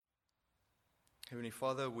Heavenly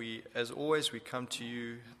Father, as always, we come to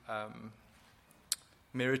you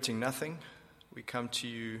meriting nothing. We come to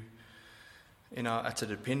you in our utter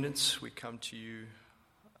dependence. We come to you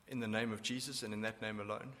in the name of Jesus and in that name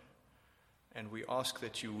alone. And we ask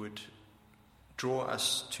that you would draw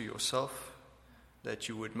us to yourself, that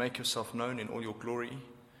you would make yourself known in all your glory,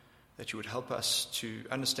 that you would help us to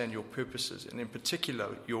understand your purposes, and in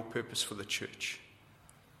particular, your purpose for the church,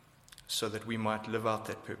 so that we might live out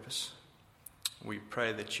that purpose. We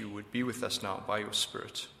pray that you would be with us now by your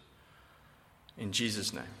Spirit. In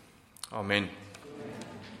Jesus' name, Amen.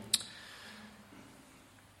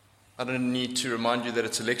 I don't need to remind you that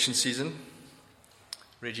it's election season.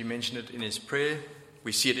 Reggie mentioned it in his prayer.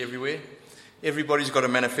 We see it everywhere. Everybody's got a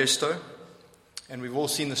manifesto, and we've all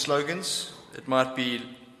seen the slogans. It might be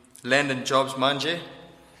land and jobs manje,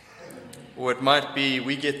 or it might be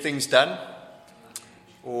we get things done,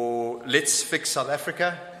 or let's fix South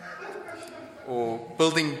Africa, or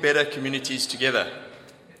building better communities together.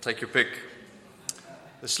 Take your pick.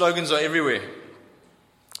 The slogans are everywhere,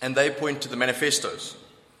 and they point to the manifestos.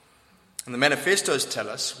 And the manifestos tell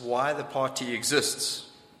us why the party exists,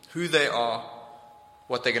 who they are,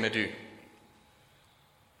 what they're going to do.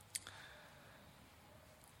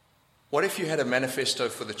 What if you had a manifesto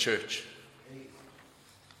for the church?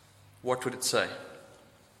 What would it say?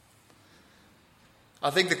 I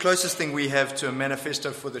think the closest thing we have to a manifesto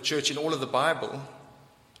for the church in all of the Bible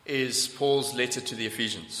is Paul's letter to the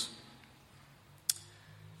Ephesians.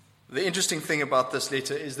 The interesting thing about this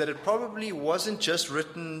letter is that it probably wasn't just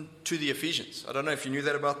written to the Ephesians. I don't know if you knew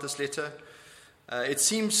that about this letter.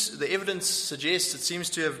 The evidence suggests it seems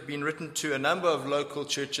to have been written to a number of local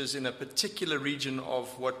churches in a particular region of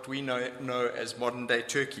what we know as modern-day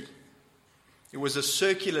Turkey. It was a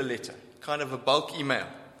circular letter, kind of a bulk email,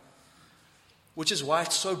 which is why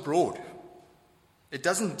it's so broad. It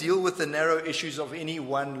doesn't deal with the narrow issues of any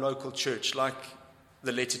one local church, like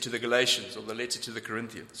the letter to the Galatians or the letter to the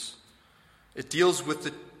Corinthians. It deals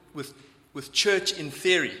with church in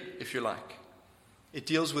theory, if you like. It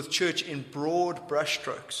deals with church in broad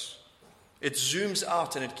brushstrokes. It zooms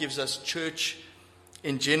out and it gives us church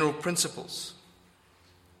in general principles.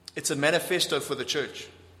 It's a manifesto for the church.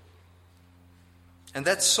 And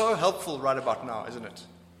that's so helpful right about now, isn't it?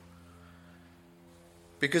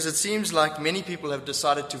 Because it seems like many people have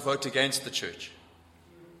decided to vote against the church.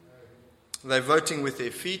 They're voting with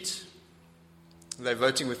their feet. They're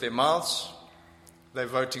voting with their mouths. They're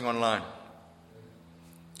voting online.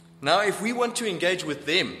 Now, if we want to engage with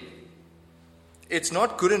them, it's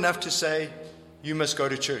not good enough to say, you must go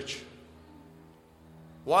to church.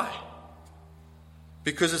 Why?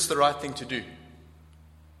 Because it's the right thing to do.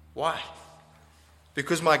 Why?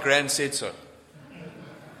 Because my grand said so.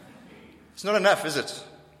 It's not enough, is it?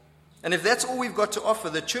 And if that's all we've got to offer,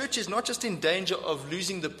 the church is not just in danger of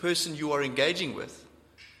losing the person you are engaging with.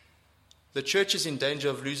 The church is in danger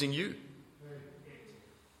of losing you.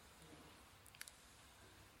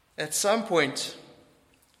 At some point,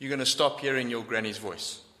 you're going to stop hearing your granny's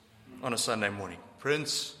voice on a Sunday morning.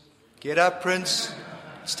 Prince, get up, Prince.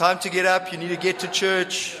 It's time to get up. You need to get to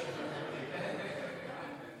church. At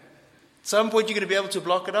some point, you're going to be able to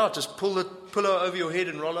block it out. Just pull the pillow over your head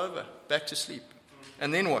and roll over. Back to sleep.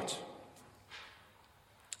 And then what?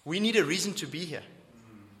 We need a reason to be here.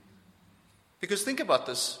 Because think about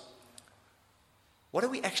this. What are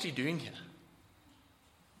we actually doing here?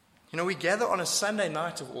 You know, we gather on a Sunday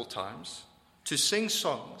night of all times to sing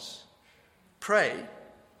songs, pray,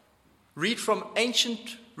 read from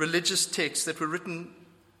ancient religious texts that were written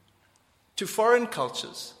to foreign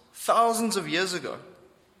cultures thousands of years ago.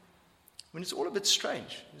 I mean, it's all a bit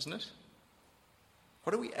strange, isn't it?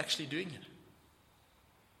 What are we actually doing here?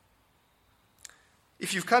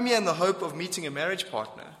 If you've come here in the hope of meeting a marriage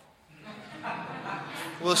partner,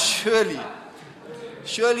 well, surely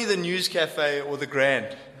the News Cafe or the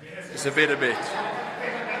Grand is a better bet.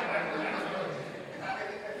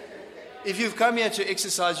 If you've come here to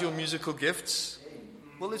exercise your musical gifts,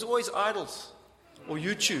 well, there's always Idols or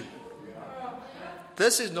YouTube.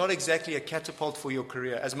 This is not exactly a catapult for your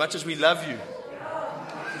career, as much as we love you.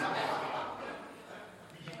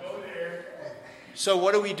 So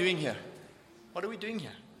what are we doing here? What are we doing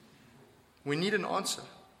here? We need an answer.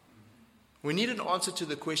 We need an answer to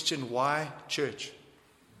the question, why church?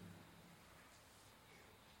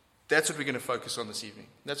 That's what we're going to focus on this evening.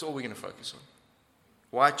 That's all we're going to focus on.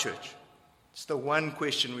 Why church? It's the one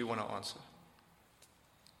question we want to answer.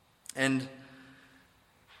 And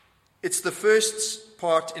it's the first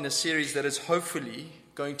part in a series that is hopefully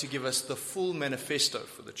going to give us the full manifesto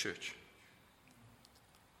for the church.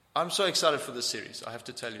 I'm so excited for this series, I have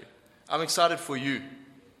to tell you. I'm excited for you.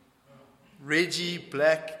 Reggie,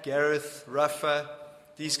 Black, Gareth, Rafa,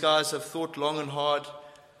 these guys have thought long and hard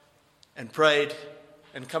and prayed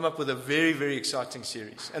and come up with a very, very exciting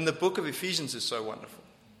series. And the book of Ephesians is so wonderful.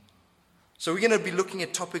 So we're going to be looking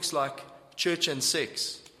at topics like church and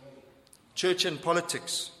sex, church and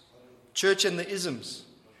politics, church and the isms,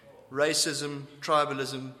 racism,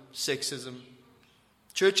 tribalism, sexism,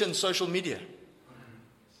 church and social media,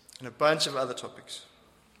 and a bunch of other topics.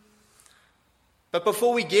 But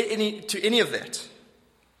before we get to any of that,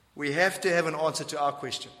 we have to have an answer to our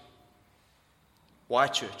question. Why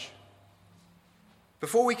church?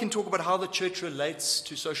 Before we can talk about how the church relates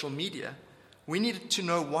to social media, we need to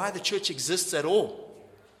know why the church exists at all.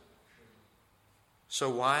 So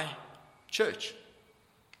why church?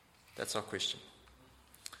 That's our question.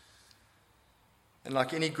 And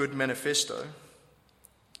like any good manifesto,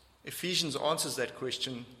 Ephesians answers that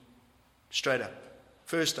question straight up.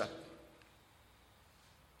 First up.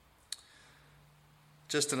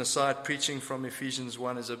 Just an aside, preaching from Ephesians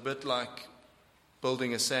 1 is a bit like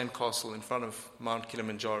building a sandcastle in front of Mount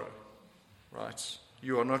Kilimanjaro, right?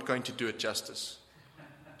 You are not going to do it justice.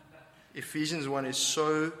 Ephesians 1 is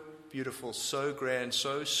so beautiful, so grand,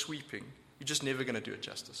 so sweeping, you're just never going to do it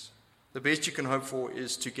justice. The best you can hope for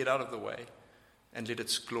is to get out of the way and let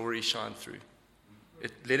its glory shine through.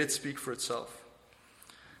 Let it speak for itself.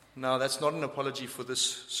 Now, that's not an apology for this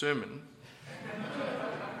sermon.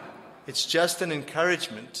 It's just an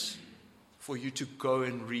encouragement for you to go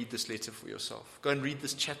and read this letter for yourself. Go and read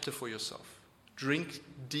this chapter for yourself. Drink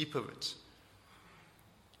deep of it.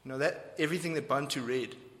 You know, that everything that Bantu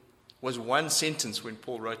read was one sentence when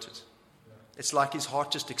Paul wrote it. It's like his heart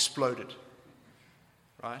just exploded.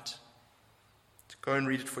 Right? Go and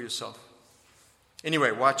read it for yourself.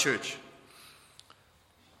 Anyway, why church?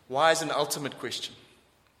 Why is an ultimate question.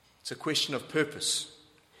 It's a question of purpose.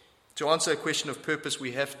 To answer a question of purpose,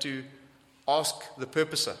 we have to ask the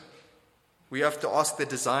purposer. We have to ask the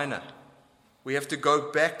designer. We have to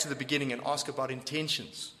go back to the beginning and ask about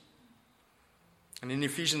intentions. And in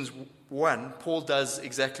Ephesians 1, Paul does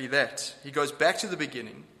exactly that. He goes back to the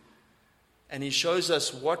beginning and he shows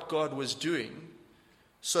us what God was doing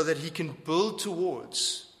so that he can build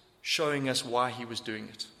towards showing us why he was doing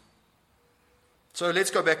it. So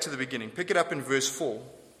let's go back to the beginning. Pick it up in verse 4.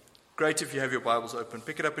 Great if you have your Bibles open.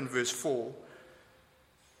 Pick it up in verse 4.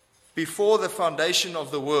 Before the foundation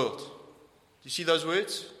of the world. Do you see those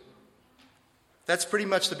words? That's pretty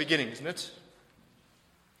much the beginning, isn't it?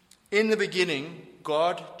 In the beginning,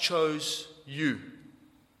 God chose you.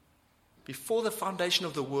 Before the foundation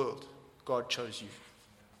of the world, God chose you.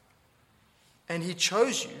 And he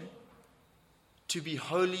chose you to be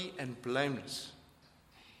holy and blameless.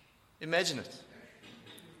 Imagine it.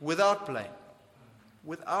 Without blame.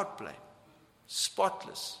 Without blame.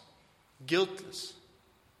 Spotless. Guiltless.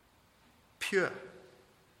 Pure.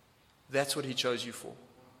 That's what he chose you for.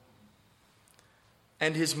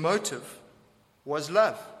 And his motive was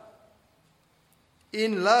love.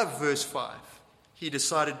 In love, verse 5, he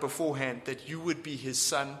decided beforehand that you would be his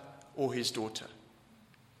son or his daughter.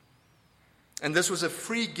 And this was a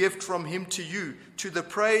free gift from him to you, to the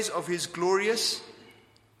praise of his glorious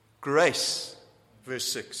grace.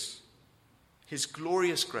 Verse 6. His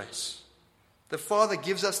glorious grace. The Father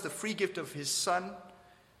gives us the free gift of his Son,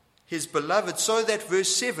 his beloved, so that, verse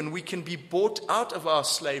 7, we can be bought out of our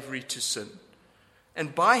slavery to sin.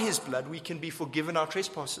 And by his blood, we can be forgiven our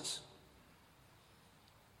trespasses.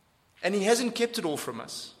 And he hasn't kept it all from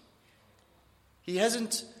us. He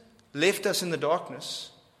hasn't left us in the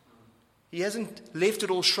darkness. He hasn't left it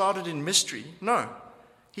all shrouded in mystery. No.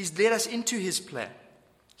 He's led us into his plan.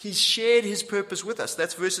 He's shared his purpose with us.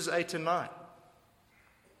 That's verses 8 and 9.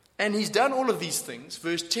 And he's done all of these things,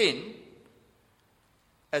 verse 10,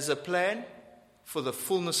 as a plan for the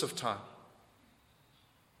fullness of time.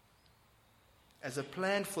 As a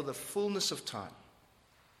plan for the fullness of time.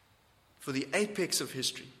 For the apex of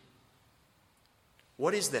history.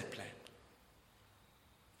 What is that plan?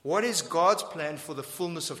 What is God's plan for the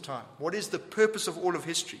fullness of time? What is the purpose of all of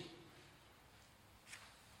history?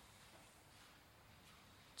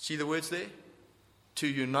 See the words there? To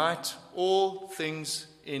unite all things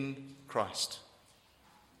in Christ.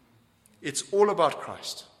 It's all about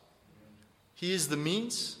Christ. He is the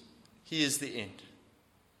means, he is the end.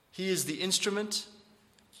 He is the instrument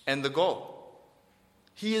and the goal.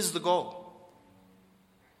 He is the goal.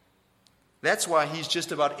 That's why he's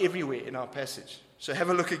just about everywhere in our passage. So have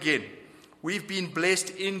a look again. We've been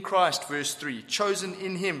blessed in Christ, verse 3. Chosen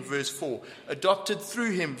in him, verse 4. Adopted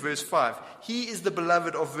through him, verse 5. He is the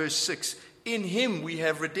beloved of verse 6. In him we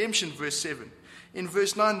have redemption, verse 7. In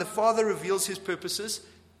verse 9, the Father reveals his purposes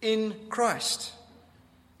in Christ.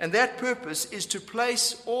 And that purpose is to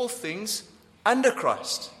place all things under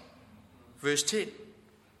Christ. Verse 10.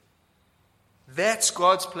 That's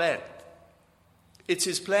God's plan. It's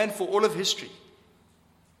His plan for all of history.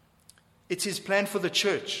 It's His plan for the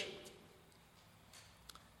church.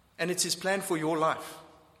 And it's His plan for your life.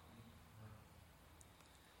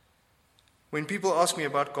 When people ask me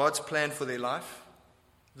about God's plan for their life,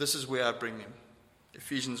 this is where I bring them.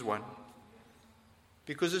 Ephesians 1.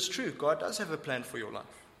 Because it's true, God does have a plan for your life.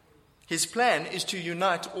 His plan is to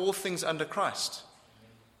unite all things under Christ.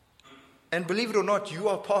 And believe it or not, you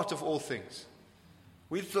are part of all things.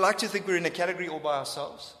 We like to think we're in a category all by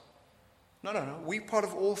ourselves. No. We're part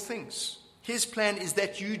of all things. His plan is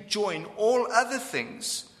that you join all other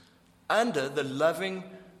things under the loving,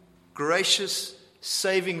 gracious,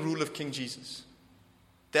 saving rule of King Jesus.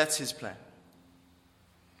 That's His plan.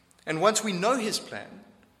 And once we know His plan,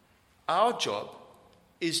 our job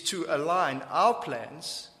is to align our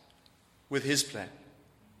plans with His plan.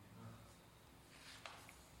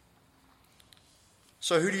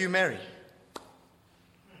 So who do you marry?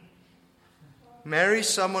 Marry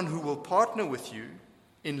someone who will partner with you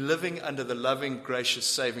in living under the loving, gracious,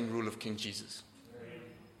 saving rule of King Jesus.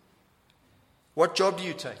 What job do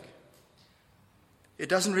you take? It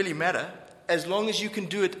doesn't really matter as long as you can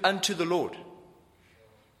do it unto the Lord.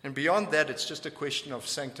 And beyond that, it's just a question of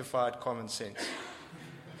sanctified common sense.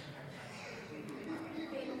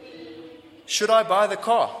 Should I buy the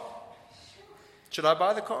car? Should I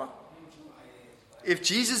buy the car? If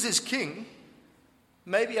Jesus is king,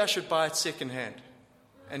 maybe I should buy it second-hand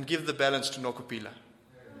and give the balance to Nokopila.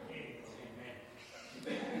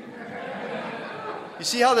 You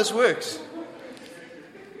see how this works?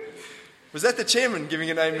 Was that the chairman giving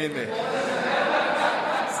an amen there?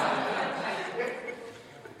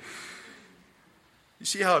 You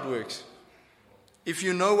see how it works? If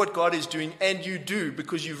you know what God is doing, and you do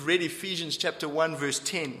because you've read Ephesians chapter 1 verse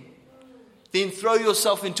 10, then throw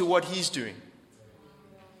yourself into what He's doing.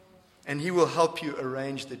 And He will help you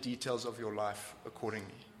arrange the details of your life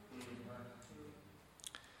accordingly.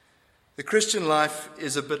 The Christian life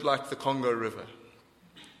is a bit like the Congo River.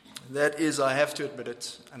 That is, I have to admit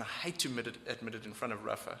it, and I hate to admit it in front of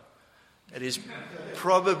Rafa. It is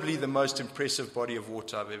probably the most impressive body of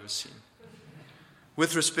water I've ever seen.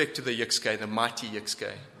 With respect to the Yixkay, the mighty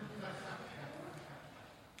Yixkay.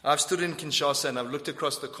 I've stood in Kinshasa and I've looked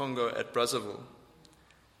across the Congo at Brazzaville.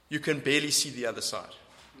 You can barely see the other side.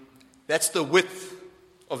 That's the width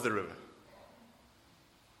of the river.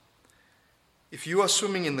 If you are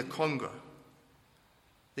swimming in the Congo,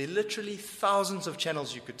 there are literally thousands of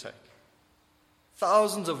channels you could take.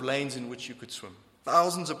 Thousands of lanes in which you could swim.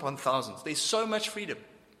 Thousands upon thousands. There's so much freedom.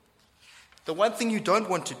 The one thing you don't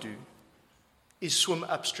want to do is swim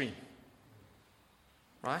upstream.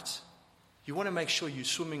 Right? You want to make sure you're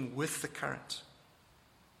swimming with the current.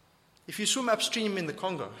 If you swim upstream in the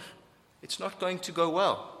Congo, it's not going to go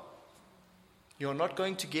well. You're not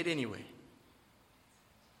going to get anywhere.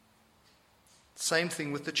 Same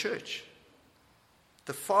thing with the church.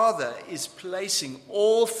 The Father is placing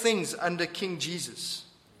all things under King Jesus.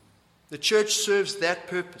 The church serves that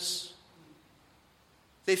purpose.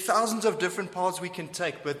 There are thousands of different paths we can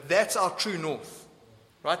take, but that's our true north.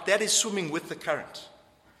 Right? That is swimming with the current.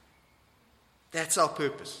 That's our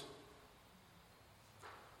purpose.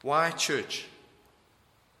 Why church?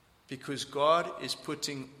 Because God is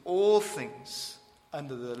putting all things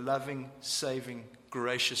under the loving, saving,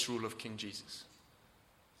 gracious rule of King Jesus.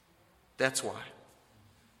 That's why.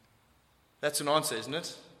 That's an answer, isn't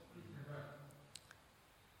it?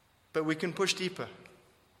 But we can push deeper.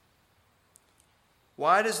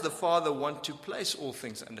 Why does the Father want to place all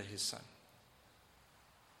things under His Son?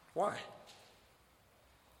 Why?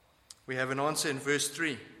 We have an answer in verse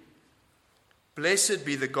 3. Blessed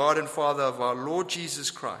be the God and Father of our Lord Jesus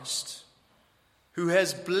Christ, who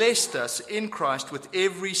has blessed us in Christ with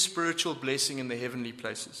every spiritual blessing in the heavenly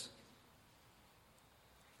places.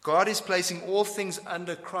 God is placing all things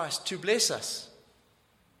under Christ to bless us.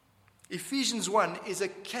 Ephesians 1 is a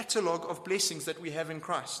catalogue of blessings that we have in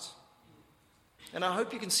Christ. And I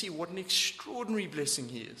hope you can see what an extraordinary blessing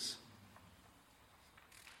He is.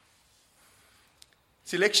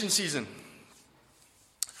 It's election season.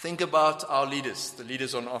 Think about our leaders, the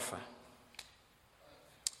leaders on offer.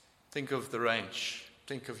 Think of the range.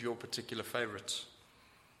 Think of your particular favorite.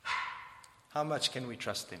 How much can we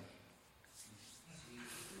trust them?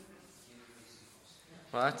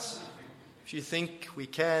 Right? If you think we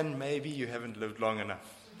can, maybe you haven't lived long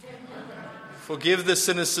enough. Forgive the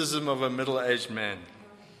cynicism of a middle-aged man.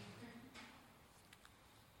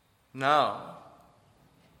 Now,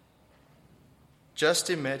 just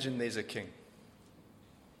imagine there's a king.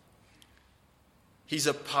 He's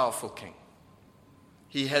a powerful king.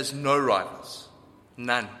 He has no rivals,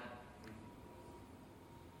 none.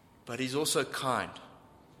 But he's also kind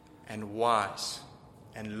and wise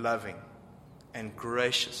and loving and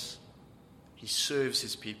gracious. He serves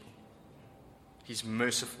his people. He's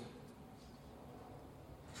merciful.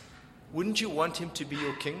 Wouldn't you want him to be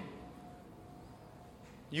your king?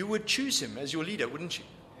 You would choose him as your leader, wouldn't you?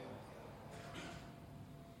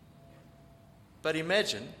 But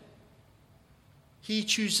imagine, he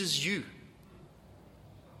chooses you.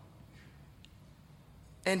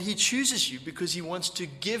 And he chooses you because he wants to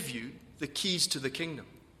give you the keys to the kingdom.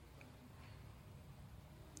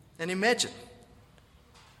 And imagine,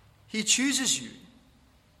 he chooses you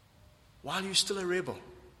while you're still a rebel,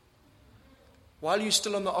 while you're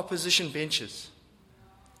still on the opposition benches,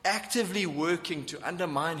 actively working to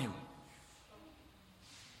undermine him,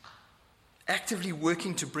 actively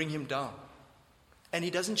working to bring him down. And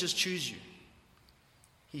he doesn't just choose you.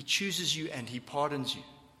 He chooses you and he pardons you.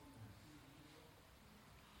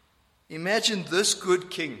 Imagine this good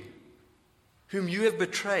king, whom you have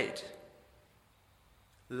betrayed,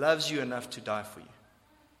 loves you enough to die for you,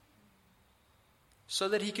 so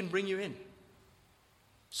that he can bring you in,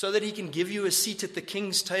 so that he can give you a seat at the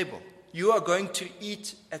king's table. You are going to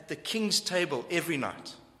eat at the king's table every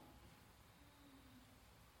night.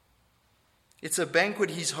 It's a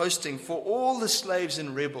banquet he's hosting for all the slaves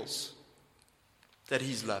and rebels that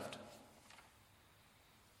he's loved.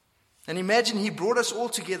 And imagine he brought us all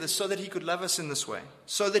together so that he could love us in this way,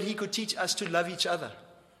 so that he could teach us to love each other,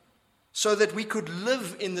 so that we could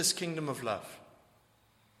live in this kingdom of love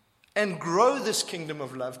and grow this kingdom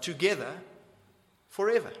of love together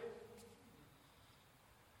forever.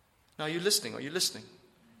 Now, are you listening? Are you listening?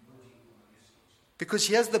 Because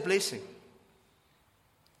here's the blessing.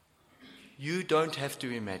 You don't have to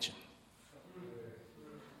imagine.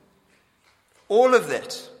 All of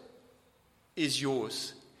that is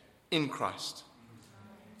yours in Christ.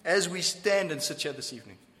 As we stand and sit here this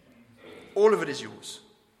evening, all of it is yours.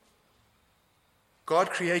 God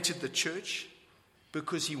created the church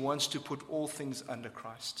because he wants to put all things under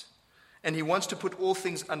Christ. And he wants to put all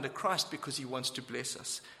things under Christ because he wants to bless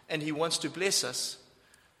us. And he wants to bless us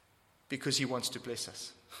because he wants to bless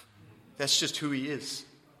us. That's just who he is.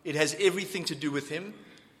 It has everything to do with him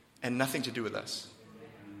and nothing to do with us.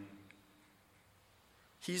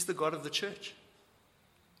 He's the God of the church.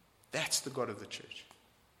 That's the God of the church.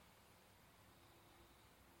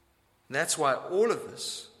 That's why all of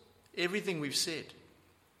this, everything we've said,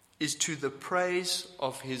 is to the praise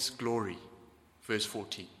of his glory. Verse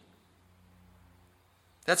 14.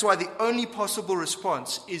 That's why the only possible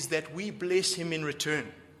response is that we bless him in return.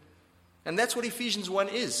 And that's what Ephesians 1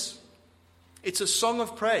 is. It's a song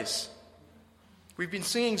of praise. We've been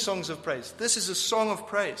singing songs of praise. This is a song of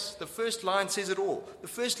praise. The first line says it all. The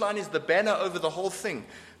first line is the banner over the whole thing.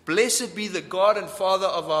 Blessed be the God and Father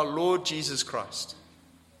of our Lord Jesus Christ.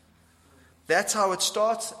 That's how it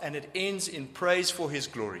starts, and it ends in praise for his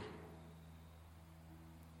glory.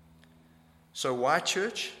 So why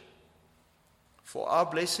church? For our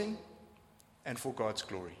blessing and for God's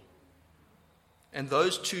glory. And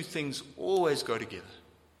those two things always go together.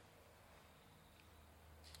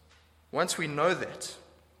 Once we know that,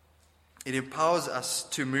 it empowers us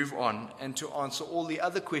to move on and to answer all the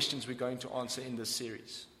other questions we're going to answer in this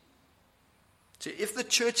series. So if the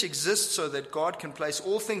church exists so that God can place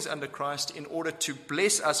all things under Christ in order to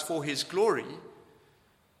bless us for his glory,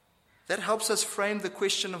 that helps us frame the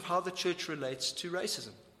question of how the church relates to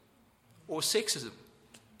racism, or sexism,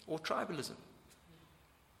 or tribalism.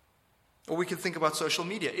 Or we can think about social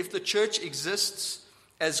media. If the church exists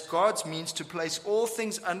as God's means to place all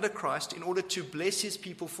things under Christ in order to bless his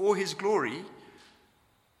people for his glory,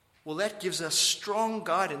 well, that gives us strong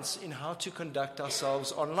guidance in how to conduct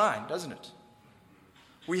ourselves online, doesn't it?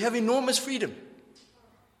 We have enormous freedom.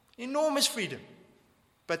 Enormous freedom.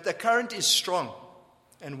 But the current is strong,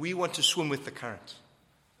 and we want to swim with the current,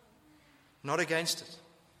 not against it.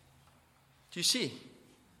 Do you see?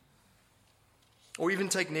 Or even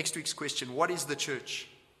take next week's question, what is the church?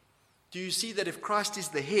 Do you see that if Christ is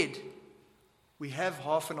the head, we have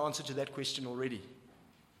half an answer to that question already.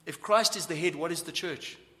 If Christ is the head, what is the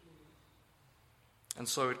church? And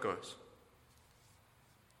so it goes.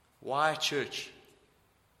 Why church?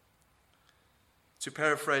 To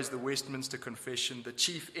paraphrase the Westminster Confession, the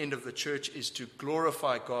chief end of the church is to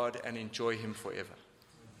glorify God and enjoy him forever.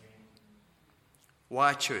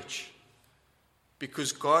 Why church?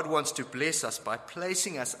 Because God wants to bless us by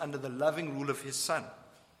placing us under the loving rule of his Son.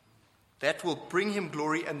 That will bring him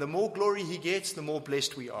glory, and the more glory he gets, the more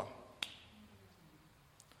blessed we are.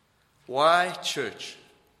 Why church?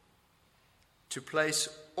 to place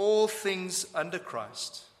all things under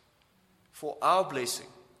Christ for our blessing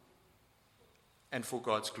and for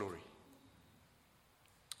God's glory.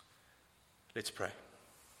 Let's pray.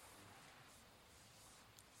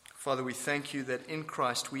 Father, we thank you that in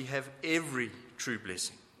Christ we have every true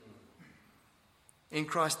blessing. In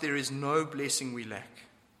Christ there is no blessing we lack.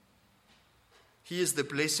 He is the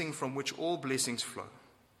blessing from which all blessings flow.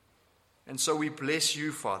 And so we bless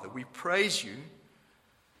you, Father. We praise you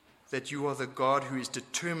that you are the God who is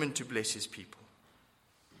determined to bless his people.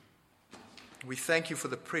 We thank you for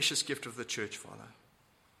the precious gift of the church, Father.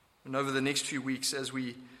 And over the next few weeks, as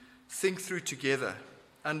we think through together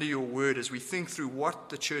under your word, as we think through what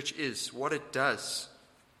the church is, what it does,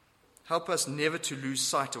 help us never to lose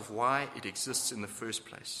sight of why it exists in the first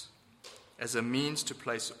place, as a means to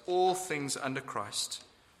place all things under Christ,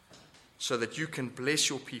 so that you can bless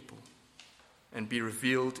your people and be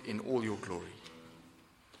revealed in all your glory.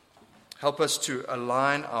 Help us to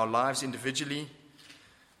align our lives individually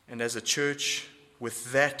and as a church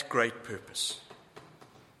with that great purpose.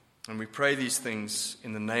 And we pray these things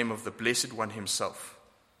in the name of the Blessed One himself,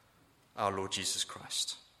 our Lord Jesus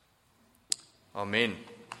Christ. Amen.